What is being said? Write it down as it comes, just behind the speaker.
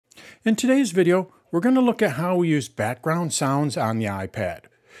In today's video, we're going to look at how we use background sounds on the iPad,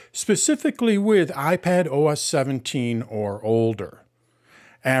 specifically with iPadOS 17 or older.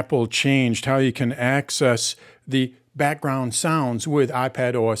 Apple changed how you can access the background sounds with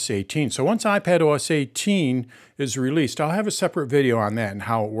iPadOS 18. So once iPadOS 18 is released, I'll have a separate video on that and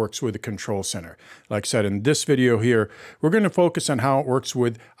how it works with the Control Center. Like I said, in this video here, we're going to focus on how it works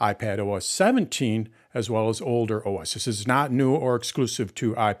with iPadOS 17 as well as older OS. This is not new or exclusive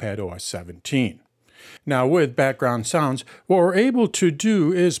to iPadOS 17. Now with background sounds, what we're able to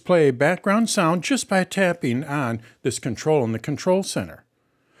do is play a background sound just by tapping on this control in the Control Center.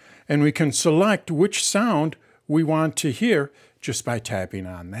 And we can select which sound we want to hear just by tapping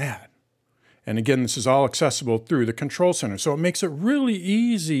on that. And again, this is all accessible through the Control Center, so it makes it really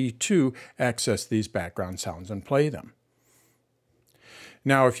easy to access these background sounds and play them.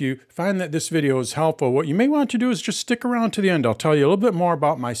 Now, if you find that this video is helpful, what you may want to do is just stick around to the end. I'll tell you a little bit more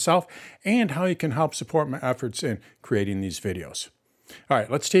about myself and how you can help support my efforts in creating these videos. All right,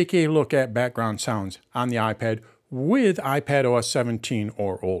 let's take a look at background sounds on the iPad with iPadOS 17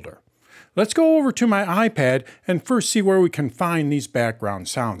 or older. Let's go over to my iPad and first see where we can find these background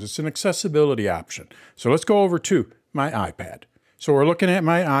sounds. It's an accessibility option. So let's go over to my iPad. So we're looking at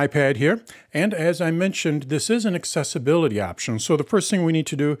my iPad here, and as I mentioned, this is an accessibility option. So the first thing we need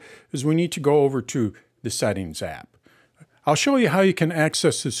to do is we need to go over to the Settings app. I'll show you how you can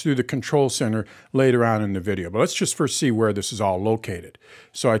access this through the Control Center later on in the video, but let's just first see where this is all located.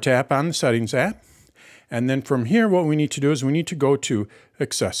 So I tap on the Settings app. And then from here, what we need to do is we need to go to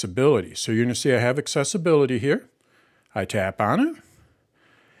Accessibility. So you're going to see I have Accessibility here. I tap on it.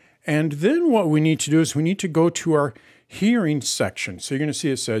 And then what we need to do is we need to go to our Hearing section. So you're going to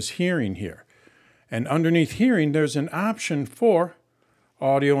see it says Hearing here. And underneath Hearing, there's an option for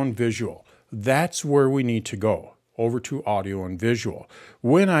Audio and Visual. That's where we need to go, over to Audio and Visual.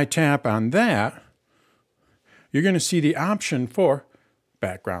 When I tap on that, you're going to see the option for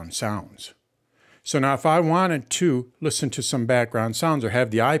background sounds. So now if I wanted to listen to some background sounds or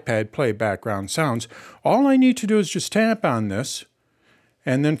have the iPad play background sounds, all I need to do is just tap on this,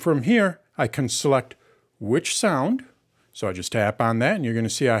 and then from here I can select which sound. So I just tap on that and you're going to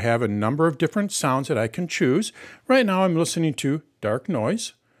see I have a number of different sounds that I can choose. Right now I'm listening to dark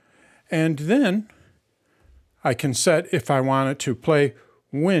noise, and then I can set if I want it to play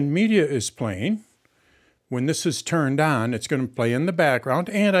when media is playing. When this is turned on, it's going to play in the background,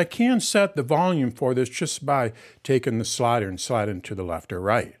 and I can set the volume for this just by taking the slider and sliding to the left or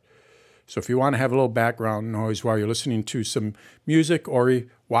right. So if you want to have a little background noise while you're listening to some music or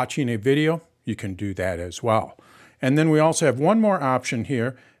watching a video, you can do that as well. And then we also have one more option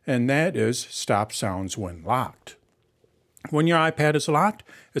here, and that is Stop Sounds When Locked. When your iPad is locked,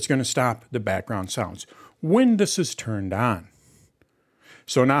 it's going to stop the background sounds when this is turned on.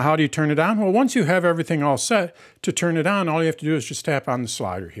 So now how do you turn it on? Well, once you have everything all set to turn it on, all you have to do is just tap on the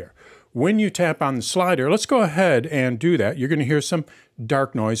slider here. When you tap on the slider, let's go ahead and do that. You're going to hear some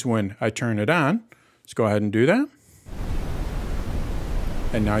dark noise when I turn it on. Let's go ahead and do that.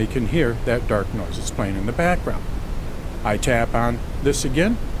 And now you can hear that dark noise. It's playing in the background. I tap on this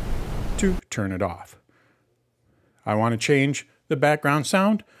again to turn it off. I want to change the background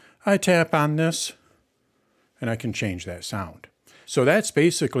sound. I tap on this and I can change that sound. So that's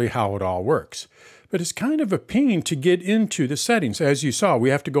basically how it all works. But it's kind of a pain to get into the settings. As you saw, we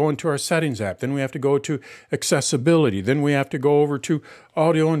have to go into our Settings app, then we have to go to Accessibility, then we have to go over to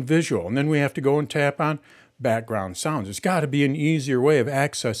Audio and Visual, and then we have to go and tap on background sounds. There's got to be an easier way of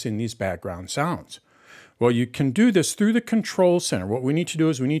accessing these background sounds. Well, you can do this through the Control Center. What we need to do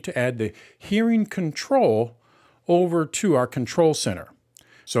is we need to add the hearing control over to our Control Center.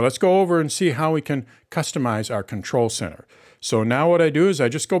 So let's go over and see how we can customize our Control Center. So now what I do is I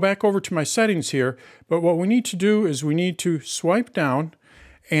just go back over to my settings here, but what we need to do is we need to swipe down,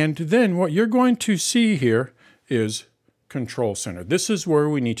 and then what you're going to see here is Control Center. This is where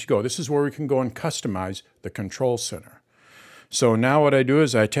we need to go. This is where we can go and customize the Control Center. So now what I do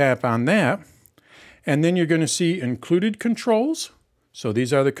is I tap on that, and then you're going to see Included Controls. So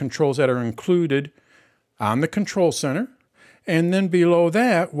these are the controls that are included on the Control Center. And then below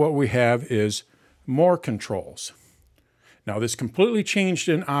that, what we have is More Controls. Now this completely changed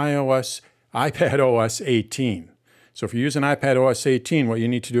in iPadOS 18. So if you're using iPadOS 18, what you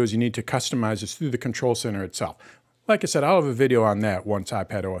need to do is you need to customize this through the Control Center itself. Like I said, I'll have a video on that once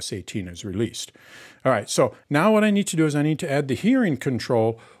iPadOS 18 is released. All right, so now what I need to do is I need to add the hearing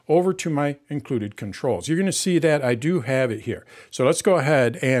control over to my included controls. You're going to see that I do have it here. So let's go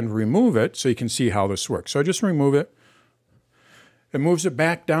ahead and remove it so you can see how this works. So I just remove it. It moves it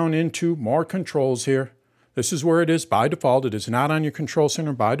back down into more controls here. This is where it is by default. It is not on your control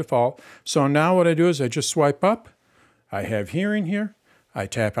center by default. So now what I do is I just swipe up. I have hearing here. I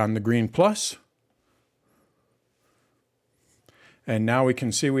tap on the green plus. And now we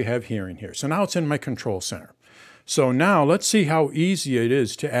can see we have hearing here. So now it's in my control center. So now let's see how easy it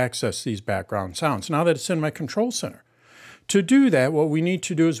is to access these background sounds now that it's in my control center. To do that, what we need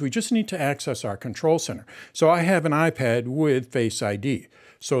to do is we just need to access our control center. So I have an iPad with Face ID.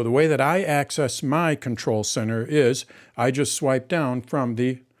 So the way that I access my control center is I just swipe down from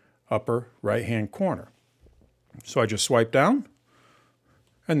the upper right-hand corner. So I just swipe down,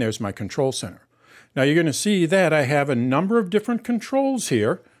 and there's my control center. Now you're going to see that I have a number of different controls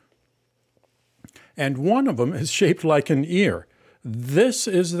here, and one of them is shaped like an ear. This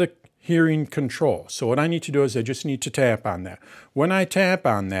is the hearing control. So what I need to do is I just need to tap on that. When I tap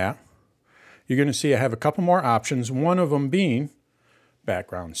on that, you're going to see I have a couple more options, one of them being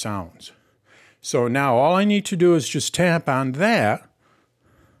background sounds. So now all I need to do is just tap on that,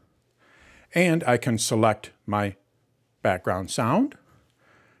 and I can select my background sound.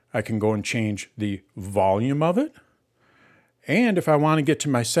 I can go and change the volume of it. And if I want to get to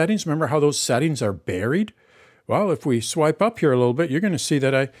my settings, remember how those settings are buried? Well, if we swipe up here a little bit, you're going to see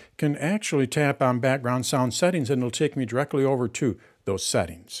that I can actually tap on background sound settings, and it'll take me directly over to those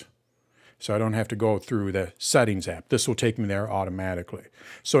settings. So I don't have to go through the settings app. This will take me there automatically.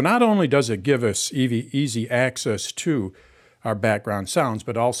 So not only does it give us easy access to our background sounds,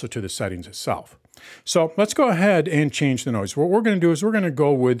 but also to the settings itself. So let's go ahead and change the noise. What we're going to do is we're going to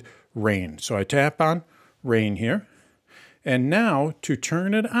go with rain. So I tap on rain here. And now to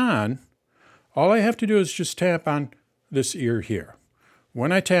turn it on, all I have to do is just tap on this ear here.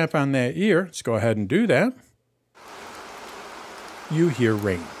 When I tap on that ear, let's go ahead and do that, you hear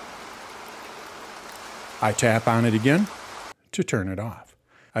rain. I tap on it again to turn it off.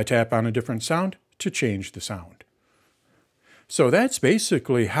 I tap on a different sound to change the sound. So that's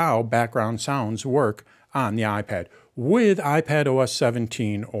basically how background sounds work on the iPad with iPadOS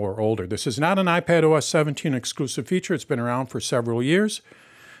 17 or older. This is not an iPadOS 17 exclusive feature. It's been around for several years.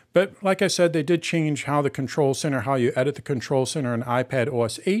 But like I said, they did change how the control center, how you edit the control center in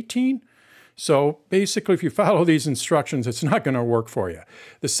iPadOS 18. So basically, if you follow these instructions, it's not going to work for you.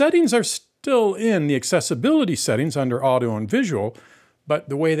 The settings are still in the accessibility settings under audio and visual, but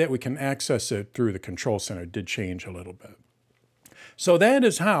the way that we can access it through the control center did change a little bit. So that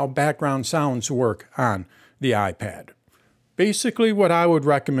is how background sounds work on the iPad. Basically, what I would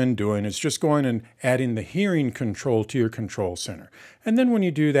recommend doing is just going and adding the hearing control to your control center. And then when you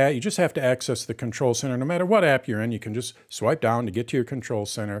do that, you just have to access the control center. No matter what app you're in, you can just swipe down to get to your control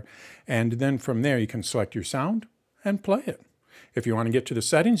center. And then from there, you can select your sound and play it. If you want to get to the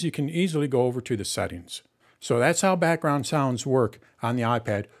settings, you can easily go over to the settings. So that's how background sounds work on the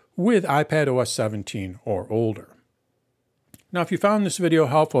iPad with iPadOS 17 or older. Now, if you found this video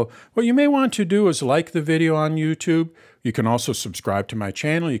helpful, what you may want to do is like the video on YouTube. You can also subscribe to my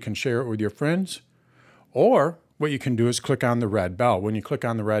channel. You can share it with your friends. Or what you can do is click on the red bell. When you click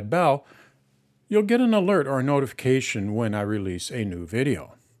on the red bell, you'll get an alert or a notification when I release a new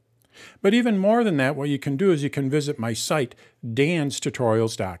video. But even more than that, what you can do is you can visit my site,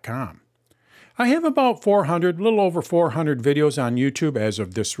 danstutorials.com. I have about 400, a little over 400 videos on YouTube as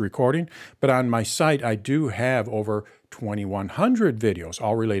of this recording, but on my site I do have over 2,100 videos,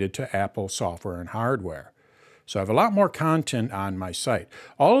 all related to Apple software and hardware. So I have a lot more content on my site.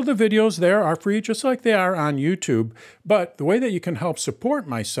 All of the videos there are free, just like they are on YouTube, but the way that you can help support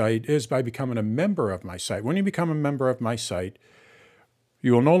my site is by becoming a member of my site. When you become a member of my site,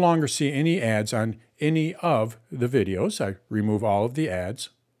 you will no longer see any ads on any of the videos. I remove all of the ads.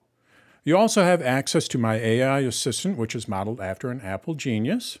 You also have access to my AI assistant, which is modeled after an Apple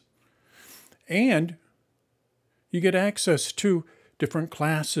Genius. And you get access to different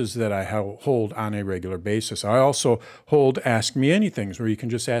classes that I hold on a regular basis. I also hold Ask Me Anythings, where you can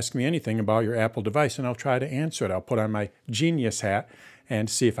just ask me anything about your Apple device, and I'll try to answer it. I'll put on my genius hat and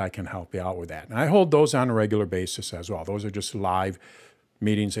see if I can help you out with that. And I hold those on a regular basis as well. Those are just live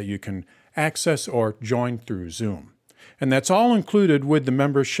meetings that you can access or join through Zoom. And that's all included with the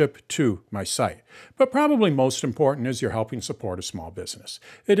membership to my site. But probably most important is you're helping support a small business.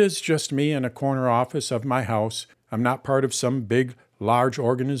 It is just me in a corner office of my house. I'm not part of some big, large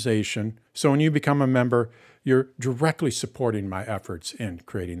organization. So when you become a member, you're directly supporting my efforts in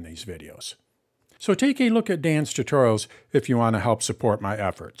creating these videos. So take a look at Dan's Tutorials if you want to help support my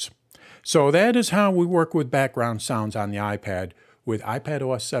efforts. So that is how we work with background sounds on the iPad with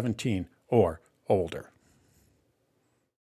iPadOS 17 or older.